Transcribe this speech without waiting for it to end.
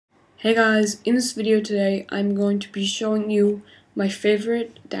Hey guys, in this video today I'm going to be showing you my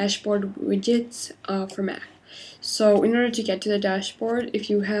favorite dashboard widgets for Mac. So in order to get to the dashboard, if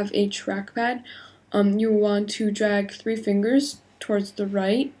you have a trackpad, you want to drag 3 fingers towards the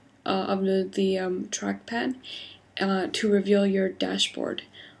right of the trackpad to reveal your dashboard.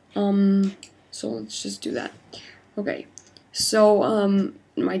 So let's just do that. Okay, so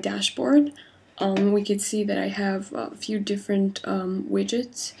my dashboard, we can see that I have a few different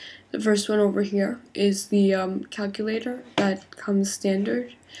widgets. The first one over here is the calculator that comes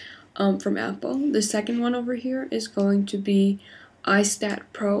standard from Apple. The second one over here is going to be iStat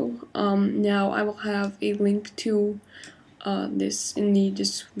Pro. Now I will have a link to this in the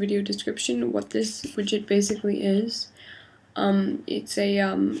video description, what this widget basically is. It's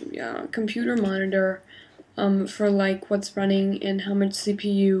a computer monitor for like what's running and how much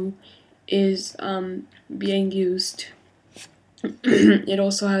CPU is being used. It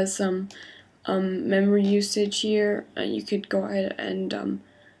also has some memory usage here. You could go ahead and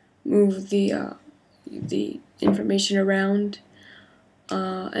move the information around,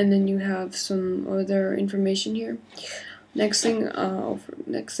 and then you have some other information here. Next thing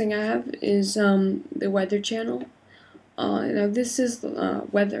I have is the weather channel. Now this is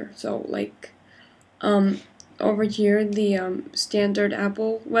weather, so like over here the standard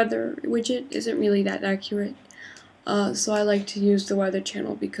Apple weather widget isn't really that accurate. So I like to use the weather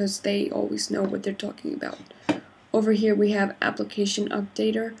channel because they always know what they're talking about. Over here we have application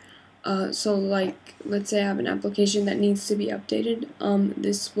updater. So like, let's say I have an application that needs to be updated,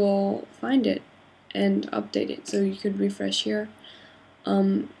 this will find it and update it. So you could refresh here,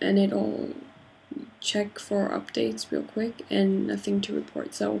 and it'll check for updates real quick and nothing to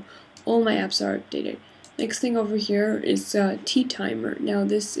report. So all my apps are updated. Next thing over here is T timer. Now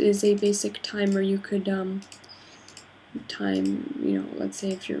this is a basic timer. You could time, let's say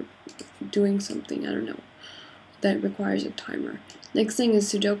if you're doing something, I don't know, that requires a timer. Next thing is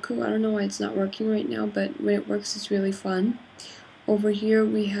Sudoku. I don't know why it's not working right now, but when it works it's really fun. Over here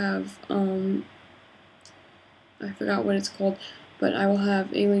we have I forgot what it's called, but I will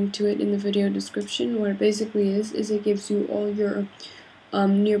have a link to it in the video description. What it basically is it gives you all your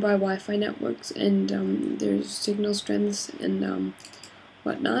nearby Wi-Fi networks, and there's signal strengths and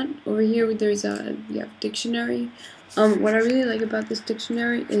whatnot. Over here there's you have dictionary. What I really like about this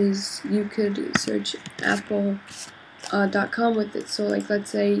dictionary is you could search Apple.com with it. So like, let's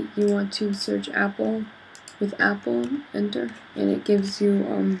say you want to search Apple with Apple, enter, and it gives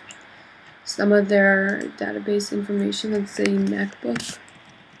you some of their database information. Let's say MacBook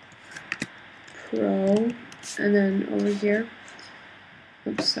Pro, and then over here,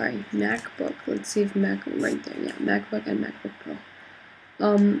 oops, sorry, MacBook. Let's see if Mac right there. Yeah, MacBook and MacBook Pro.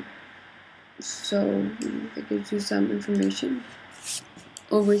 So that gives you some information.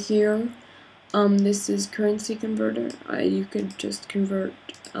 Over here, this is currency converter. You could just convert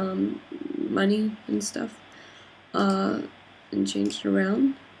money and stuff and change it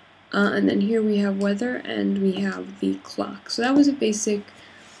around. And then here we have weather and we have the clock. So that was a basic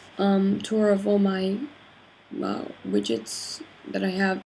tour of all my widgets that I have